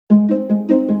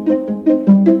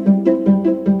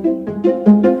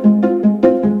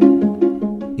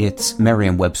It's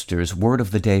Merriam-Webster's Word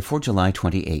of the Day for July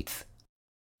 28th.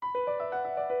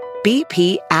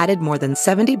 BP added more than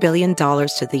 $70 billion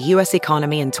to the U.S.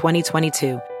 economy in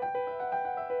 2022.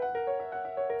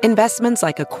 Investments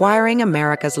like acquiring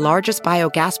America's largest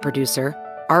biogas producer,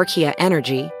 Archaea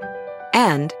Energy,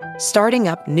 and starting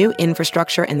up new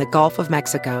infrastructure in the Gulf of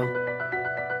Mexico.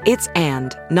 It's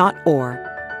and, not or.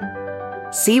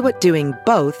 See what doing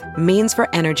both means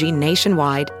for energy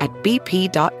nationwide at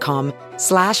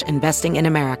bp.com/investing in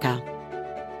America.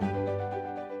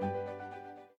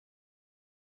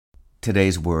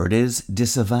 Today's word is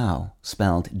disavow,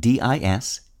 spelled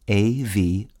D-I-S-A-V-O-W.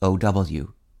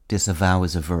 Disavow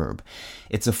is a verb.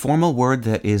 It's a formal word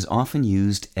that is often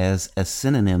used as a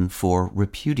synonym for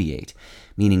repudiate,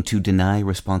 meaning to deny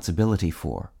responsibility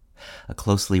for. A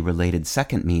closely related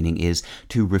second meaning is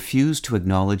to refuse to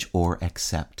acknowledge or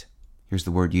accept. Here's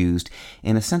the word used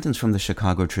in a sentence from the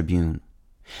Chicago Tribune.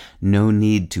 No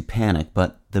need to panic,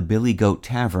 but the Billy Goat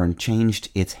Tavern changed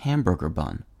its hamburger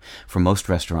bun. For most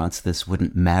restaurants, this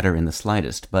wouldn't matter in the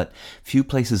slightest, but few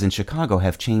places in Chicago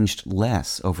have changed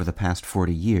less over the past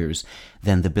 40 years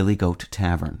than the Billy Goat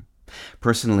Tavern.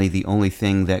 Personally, the only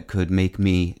thing that could make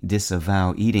me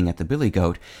disavow eating at the Billy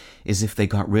Goat is if they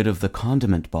got rid of the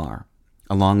condiment bar.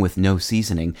 Along with no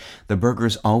seasoning, the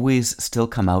burgers always still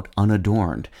come out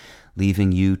unadorned,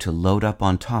 leaving you to load up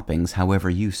on toppings however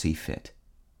you see fit.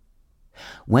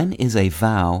 When is a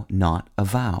vow not a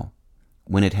vow?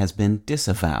 When it has been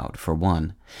disavowed, for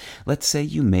one. Let's say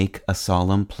you make a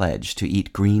solemn pledge to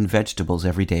eat green vegetables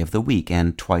every day of the week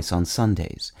and twice on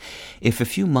Sundays. If a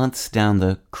few months down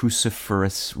the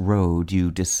cruciferous road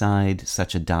you decide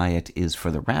such a diet is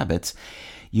for the rabbits,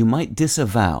 you might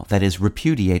disavow, that is,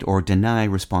 repudiate or deny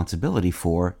responsibility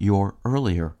for your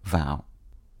earlier vow.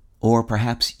 Or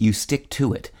perhaps you stick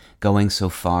to it, going so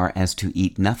far as to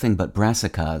eat nothing but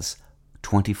brassicas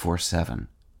 24/7.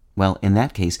 Well, in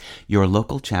that case, your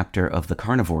local chapter of the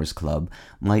Carnivores Club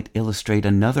might illustrate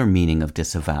another meaning of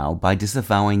disavow by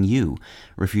disavowing you,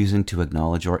 refusing to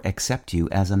acknowledge or accept you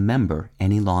as a member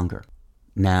any longer.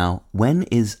 Now, when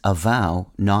is a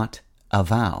vow not a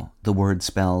vow? The word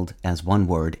spelled as one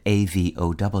word,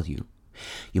 A-V-O-W.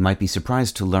 You might be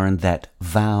surprised to learn that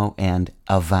vow and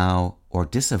avow or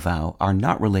disavow are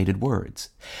not related words.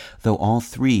 Though all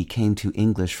three came to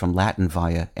English from Latin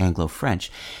via Anglo-French,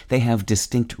 they have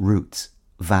distinct roots.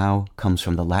 Vow comes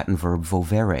from the Latin verb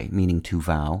vovere, meaning to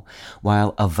vow,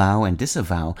 while avow and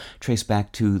disavow trace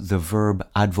back to the verb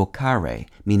advocare,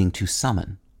 meaning to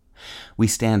summon. We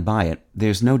stand by it.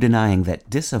 There's no denying that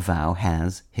disavow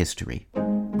has history.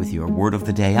 With your Word of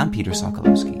the Day, I'm Peter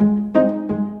Sokolowski.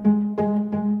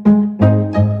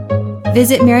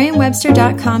 Visit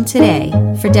Merriam-Webster.com today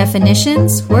for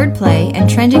definitions, wordplay, and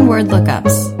trending word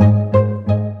lookups.